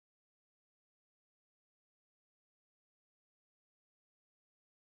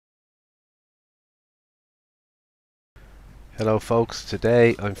Hello folks,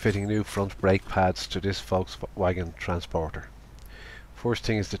 today I'm fitting new front brake pads to this Volkswagen Transporter. First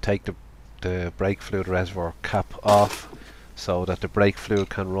thing is to take the brake fluid reservoir cap off so that the brake fluid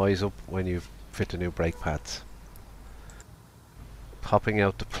can rise up when you fit the new brake pads. Popping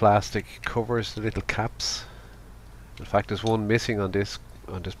out the plastic covers, the little caps. In fact, there's one missing on this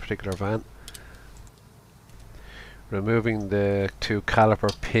particular van. Removing the two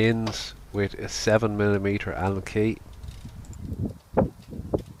caliper pins with a 7mm Allen key.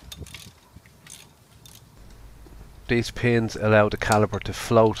 These pins allow the caliper to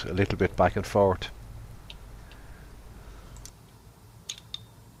float a little bit back and forth.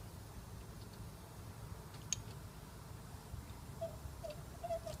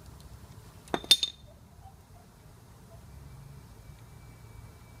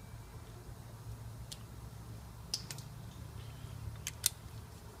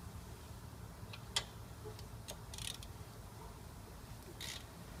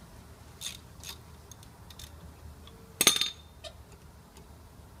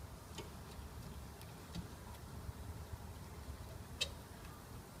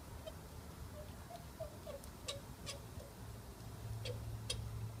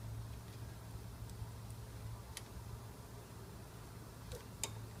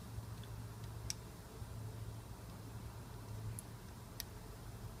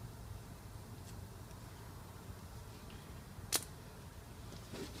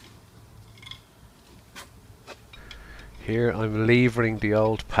 Here I'm levering the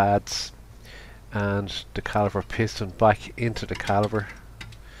old pads and the caliper piston back into the caliper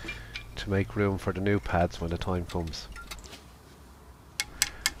to make room for the new pads when the time comes.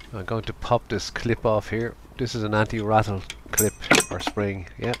 I'm going to pop this clip off here. This is an anti-rattle clip or spring,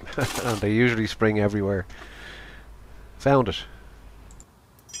 yeah, and they usually spring everywhere. Found it.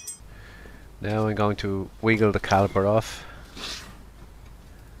 Now I'm going to wiggle the caliper off.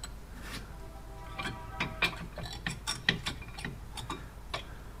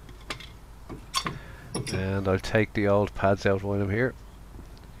 And I'll take the old pads out while I'm here.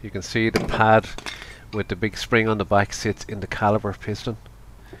 You can see the pad with the big spring on the back sits in the caliper piston.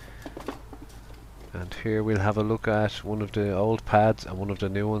 And here we'll have a look at one of the old pads and one of the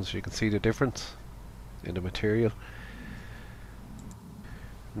new ones. You can see the difference in the material.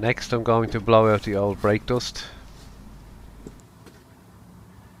 Next I'm going to blow out the old brake dust.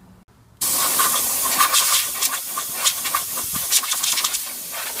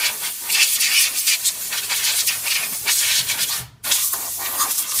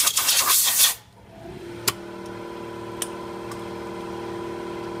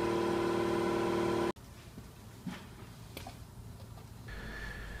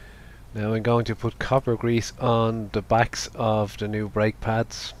 Now I'm going to put copper grease on the backs of the new brake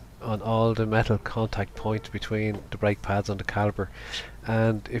pads, on all the metal contact points between the brake pads and the caliper.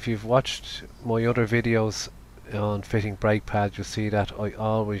 And if you've watched my other videos on fitting brake pads, you'll see that I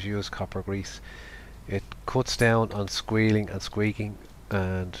always use copper grease. It cuts down on squealing and squeaking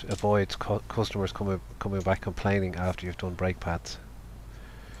and avoids customers coming back complaining after you've done brake pads.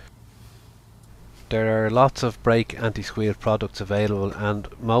 There are lots of brake anti-squeal products available and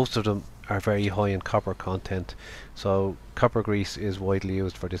most of them are very high in copper content, so copper grease is widely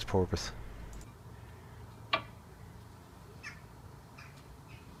used for this purpose.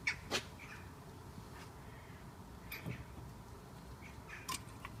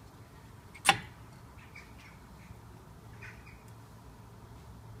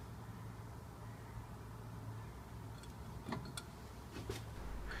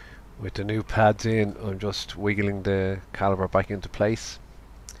 With the new pads in, I'm just wiggling the caliper back into place.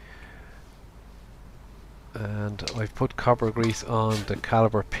 And I've put copper grease on the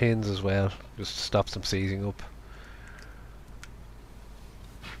caliper pins as well, just to stop them seizing up.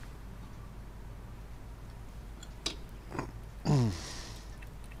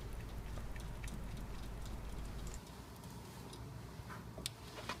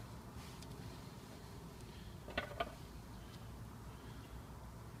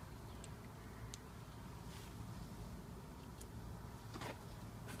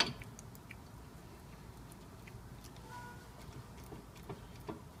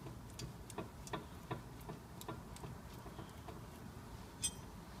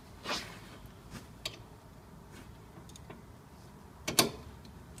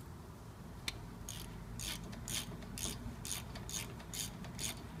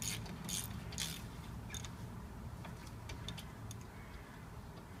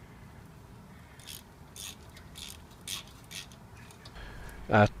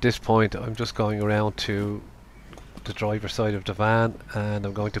 At this point I'm just going around to the driver's side of the van and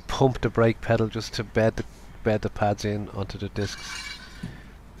I'm going to pump the brake pedal just to bed bed the pads in onto the discs.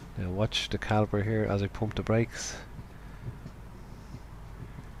 Now watch the caliper here as I pump the brakes.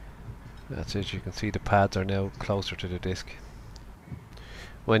 That's it, you can see the pads are now closer to the disc.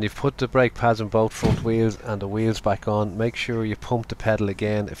 When you've put the brake pads on both front wheels and the wheels back on, make sure you pump the pedal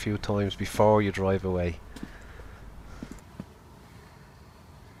again a few times before you drive away.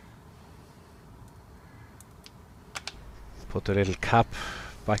 Put the little cap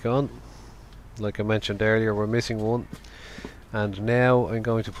back on. Like I mentioned earlier, we're missing one. And now I'm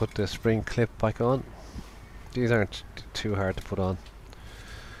going to put the spring clip back on. These aren't too hard to put on.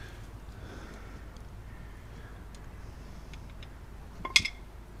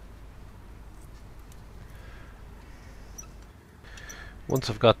 Once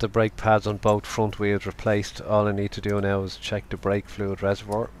I've got the brake pads on both front wheels replaced, all I need to do now is check the brake fluid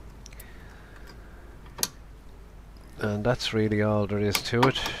reservoir. And that's really all there is to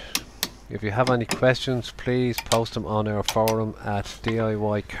it. If you have any questions, please post them on our forum at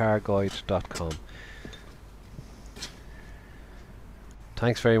DIYcarguide.com.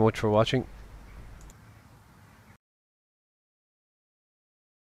 Thanks very much for watching.